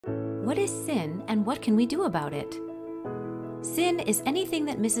What is sin and what can we do about it? Sin is anything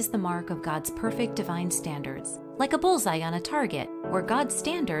that misses the mark of God's perfect divine standards, like a bullseye on a target, where God's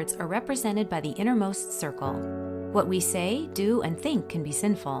standards are represented by the innermost circle. What we say, do, and think can be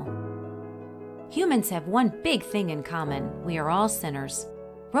sinful. Humans have one big thing in common: we are all sinners.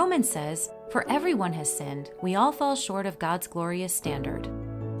 Romans says, "For everyone has sinned, we all fall short of God's glorious standard."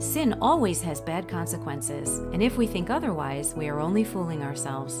 Sin always has bad consequences, and if we think otherwise, we are only fooling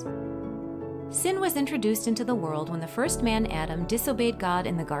ourselves. Sin was introduced into the world when the first man, Adam, disobeyed God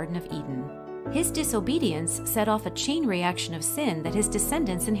in the Garden of Eden. His disobedience set off a chain reaction of sin that his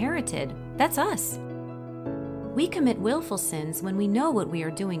descendants inherited. That's us. We commit willful sins when we know what we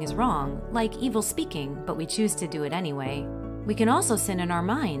are doing is wrong, like evil speaking, but we choose to do it anyway. We can also sin in our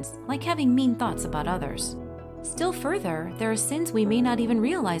minds, like having mean thoughts about others. Still further, there are sins we may not even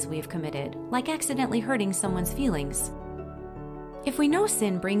realize we've committed, like accidentally hurting someone's feelings. If we know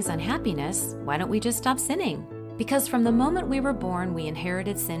sin brings unhappiness, why don't we just stop sinning? Because from the moment we were born, we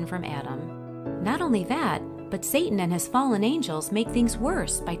inherited sin from Adam. Not only that, but Satan and his fallen angels make things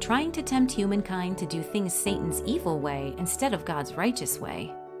worse by trying to tempt humankind to do things Satan's evil way instead of God's righteous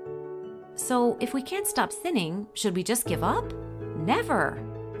way. So, if we can't stop sinning, should we just give up? Never!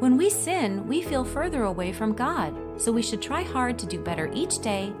 When we sin, we feel further away from God, so we should try hard to do better each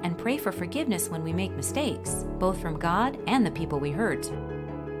day and pray for forgiveness when we make mistakes, both from God and the people we hurt.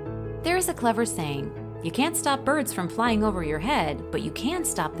 There is a clever saying, "You can't stop birds from flying over your head, but you can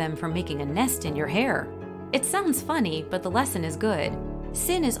stop them from making a nest in your hair." It sounds funny, but the lesson is good.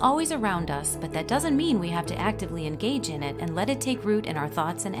 Sin is always around us, but that doesn't mean we have to actively engage in it and let it take root in our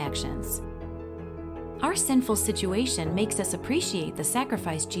thoughts and actions. Our sinful situation makes us appreciate the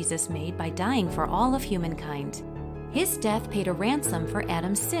sacrifice Jesus made by dying for all of humankind. His death paid a ransom for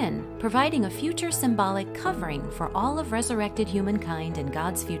Adam's sin, providing a future symbolic covering for all of resurrected humankind in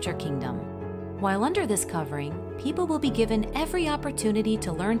God's future kingdom. While under this covering, people will be given every opportunity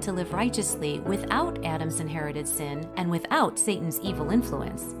to learn to live righteously without Adam's inherited sin and without Satan's evil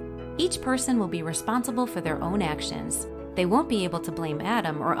influence. Each person will be responsible for their own actions. They won't be able to blame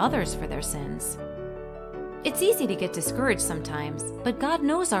Adam or others for their sins. It's easy to get discouraged sometimes, but God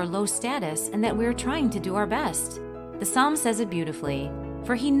knows our low status and that we're trying to do our best. The Psalm says it beautifully,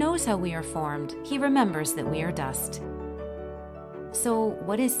 "For He knows how we are formed. He remembers that we are dust." So,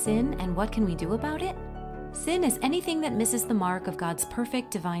 what is sin and what can we do about it? Sin is anything that misses the mark of God's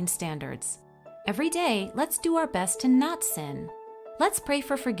perfect divine standards. Every day, let's do our best to not sin. Let's pray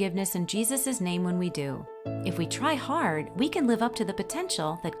for forgiveness in Jesus' name when we do. If we try hard, we can live up to the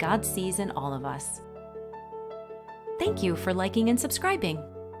potential that God sees in all of us. Thank you for liking and subscribing.